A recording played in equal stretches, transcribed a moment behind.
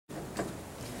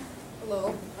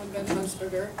Hello, I'm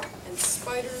Hunsberger, and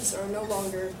spiders are no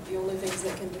longer the only things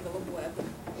that can develop web.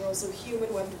 We're also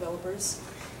human web developers,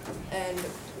 and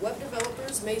web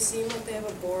developers may seem like they have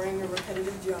a boring or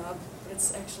repetitive job, but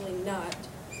it's actually not.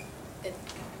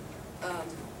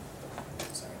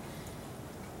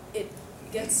 It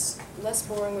gets less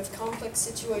boring with complex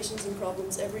situations and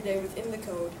problems every day within the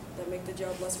code that make the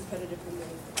job less repetitive than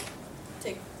anything.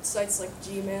 Take sites like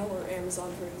Gmail or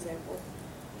Amazon, for example.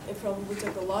 It probably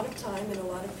took a lot of time and a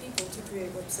lot of people to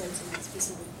create websites in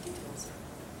specific details.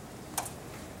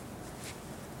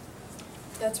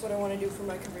 That's what I want to do for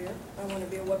my career. I want to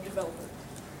be a web developer.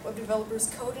 Web developers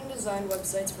code and design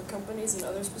websites for companies and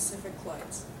other specific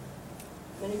clients.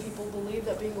 Many people believe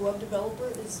that being a web developer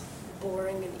is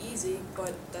boring and easy,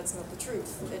 but that's not the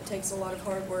truth. It takes a lot of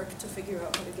hard work to figure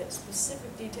out how to get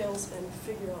specific details and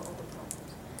figure out all the problems.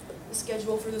 The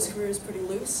schedule for this career is pretty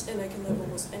loose, and I can live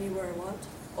almost anywhere I want.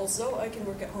 Also, I can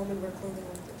work at home and wear clothing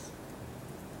like this.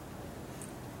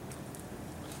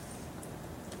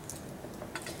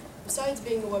 Besides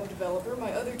being a web developer,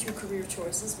 my other two career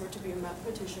choices were to be a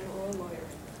mathematician or a lawyer.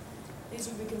 These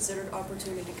would be considered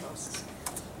opportunity costs.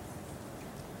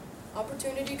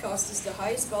 Opportunity cost is the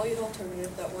highest valued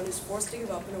alternative that one is forced to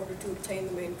give up in order to obtain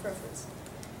the main preference.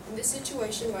 In this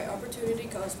situation, my opportunity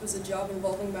cost was a job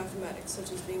involving mathematics, such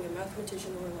as being a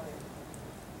mathematician or a lawyer,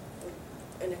 or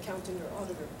an accountant or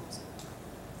auditor also.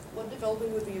 Web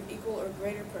development would be of equal or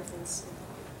greater preference.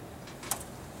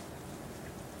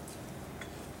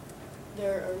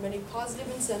 There are many positive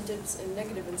incentives and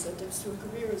negative incentives to a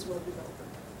career as a web developer.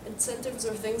 Incentives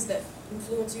are things that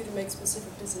influence you to make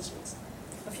specific decisions.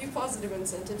 A few positive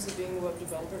incentives of being a web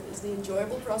developer is the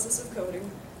enjoyable process of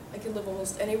coding. I can live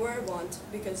almost anywhere I want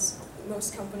because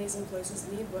most companies and places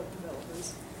need web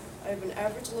developers. I have an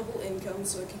average level income,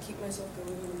 so I can keep myself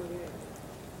going on the money I earn.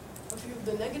 A few of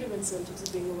the negative incentives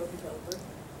of being a web developer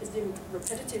is the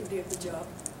repetitivity of the job,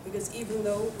 because even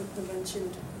though with the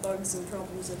mentioned bugs and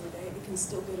problems every day, it can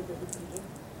still get a bit repetitive.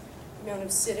 The amount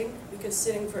of sitting, because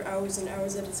sitting for hours and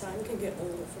hours at a time can get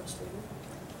old or frustrating.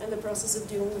 And the process of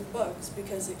dealing with bugs,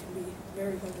 because it can be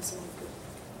very hard to solve.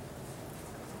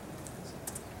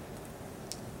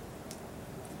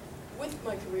 With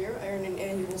my career, I earn an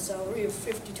annual salary of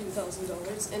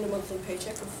 $52,000 and a monthly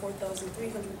paycheck of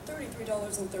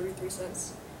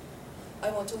 $4,333.33.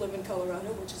 I want to live in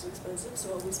Colorado, which is expensive,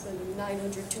 so I'll be spending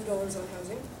 $902 on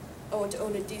housing. I want to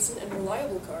own a decent and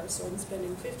reliable car, so I'm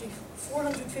spending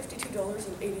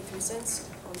 $452.83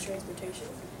 on transportation.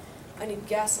 I need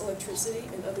gas, electricity,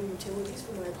 and other utilities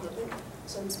for my apartment,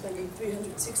 so I'm spending $365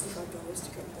 to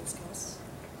cover those costs.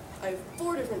 I have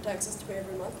 4 different taxes to pay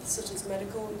every month, such as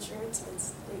medical insurance and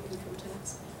state income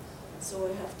tax. So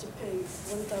I have to pay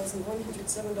 $1,107.50 a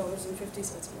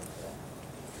month for that.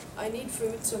 I need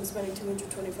food, so I'm spending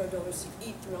 $225 to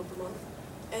eat throughout the month.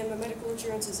 And my medical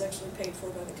insurance is actually paid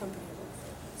for by the company I work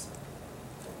for, so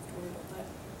don't have to worry about that.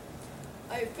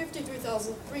 I have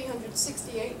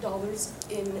 $53,368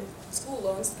 in school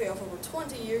loans to pay off over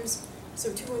 20 years,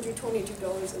 so $222.37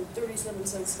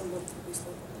 a month will be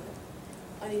spent on that.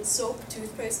 I need soap,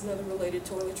 toothpaste, and other related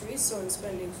toiletries, so I'm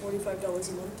spending $45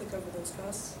 a month to cover those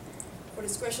costs. For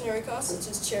discretionary costs, such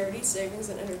as charity, savings,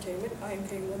 and entertainment, I am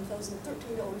paying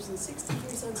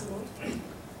 $1,013.63 a month.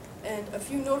 And a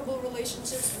few notable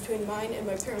relationships between mine and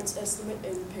my parents' estimate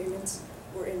in payments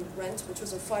were in rent, which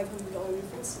was a $500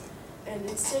 difference, and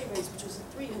in savings, which was a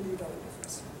 $300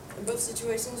 difference. In both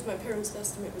situations, my parents'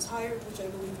 estimate was higher, which I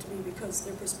believe to be because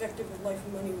their perspective of life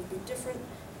and money would be different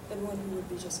than one who would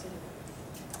be just getting it.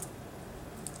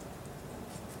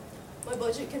 My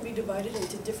budget can be divided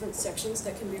into different sections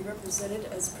that can be represented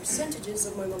as percentages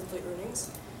of my monthly earnings.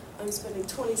 I'm spending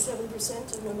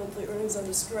 27% of my monthly earnings on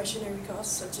discretionary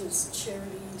costs, such as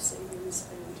charity, savings,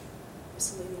 and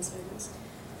miscellaneous items.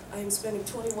 I am spending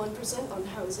 21% on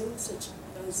housing, such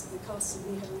as the costs of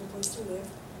me having a place to live.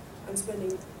 I'm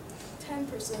spending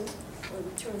 10% on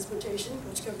transportation,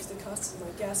 which covers the costs of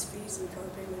my gas fees and car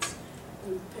payments.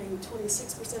 I'm paying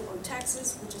 26% on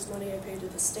taxes, which is money I pay to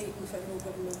the state and federal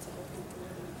government to help me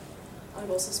promote. I'm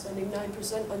also spending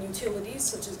 9% on utilities,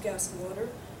 such as gas and water.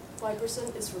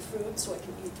 5% is for food, so I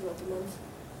can eat throughout the month.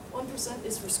 1%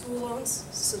 is for school loans,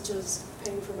 such as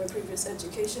paying for my previous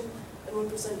education, and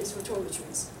 1% is for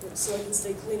toiletries, so I can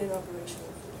stay clean and operational.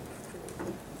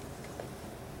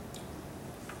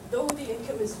 Though the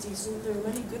income is decent, there are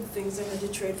many good things I had to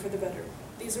trade for the better.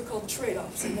 These are called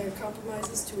trade-offs, and they are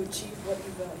compromises to achieve what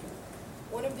you value.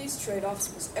 One of these trade-offs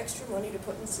was extra money to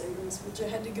put in savings, which I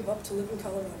had to give up to live in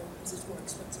Colorado, because it's more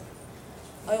expensive.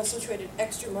 I also traded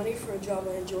extra money for a job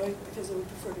I enjoy, because I would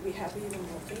prefer to be happy than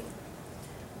wealthy.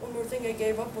 One more thing I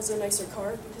gave up was a nicer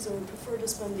car, because I would prefer to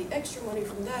spend the extra money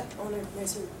from that on a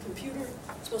nicer computer,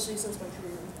 especially since my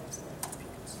career involves a lot of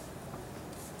computers.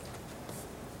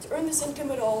 To earn this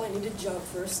income at all, I need a job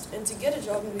first, and to get a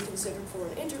job and be considered for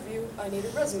an interview, I need a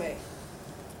resume.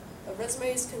 A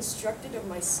resume is constructed of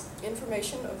my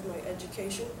information of my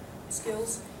education,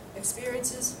 skills,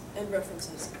 experiences, and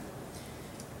references.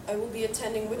 I will be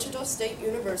attending Wichita State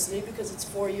University because it's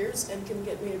 4 years and can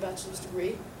get me a bachelor's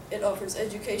degree. It offers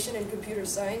education in computer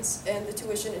science, and the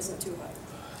tuition isn't too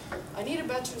high. I need a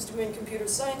bachelor's degree in computer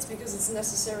science because it's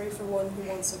necessary for one who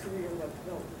wants a career in web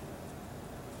development.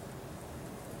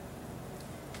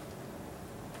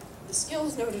 The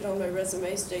skills noted on my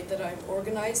resume state that I'm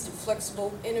organized,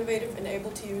 flexible, innovative, and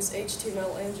able to use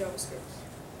HTML and JavaScript.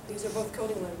 These are both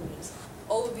coding languages.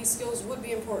 All of these skills would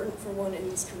be important for one in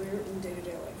his career in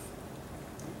day-to-day life.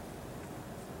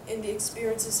 In the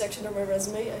experiences section of my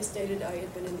resume, I stated I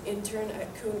had been an intern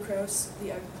at Kuhn Krause,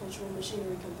 the agricultural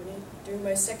machinery company, during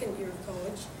my second year of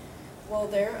college. While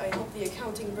there, I helped the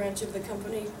accounting branch of the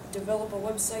company develop a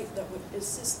website that would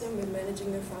assist them in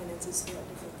managing their finances throughout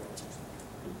different branches.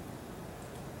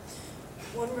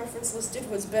 One reference listed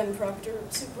was Ben Proctor,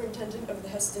 superintendent of the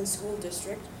Heston School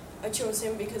District. I chose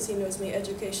him because he knows me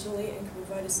educationally and can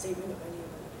provide a statement of any ability.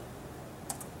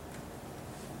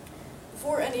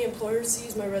 Before any employer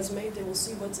sees my resume, they will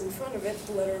see what's in front of it,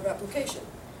 the letter of application.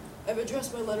 I've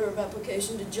addressed my letter of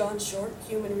application to John Short,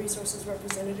 Human Resources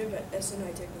Representative at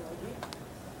SNI Technology.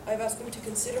 I've asked him to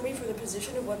consider me for the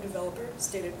position of web developer,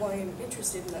 stated why I'm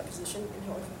interested in that position and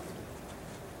how I found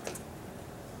it.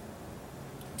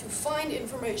 To find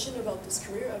information about this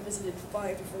career, I visited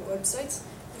 5 different websites.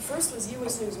 The first was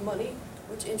US News Money,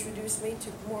 which introduced me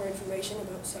to more information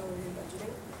about salary and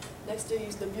budgeting. Next, I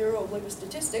used the Bureau of Labor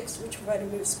Statistics, which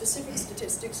provided me with specific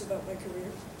statistics about my career.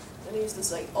 Then I used the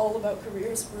site All About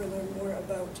Careers, where I learned more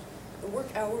about the work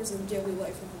hours and daily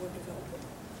life of a web developer.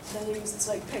 Then I used the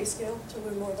site PayScale to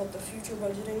learn more about the future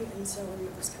budgeting and salary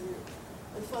of this career.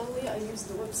 And finally, I used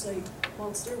the website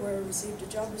Monster, where I received a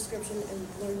job description and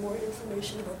learned more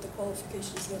information about the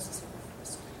qualifications necessary for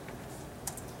this.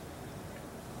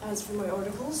 As for my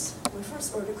articles, my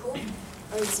first article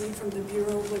I received from the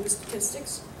Bureau of Labor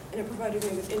Statistics, and it provided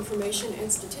me with information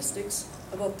and statistics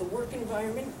about the work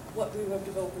environment, what we web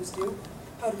developers do,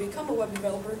 how to become a web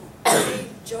developer,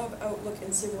 job outlook,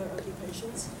 and similar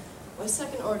occupations. My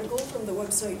second article from the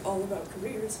website All About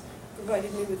Careers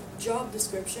provided me with job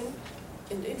description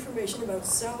and information about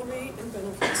salary and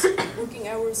benefits, working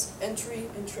hours, entry,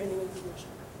 and training information.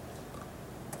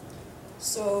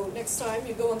 So next time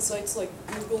you go on sites like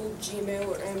Google, Gmail,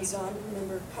 or Amazon,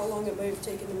 remember how long it might have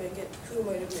taken to make it, who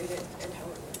might have made it, and how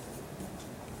it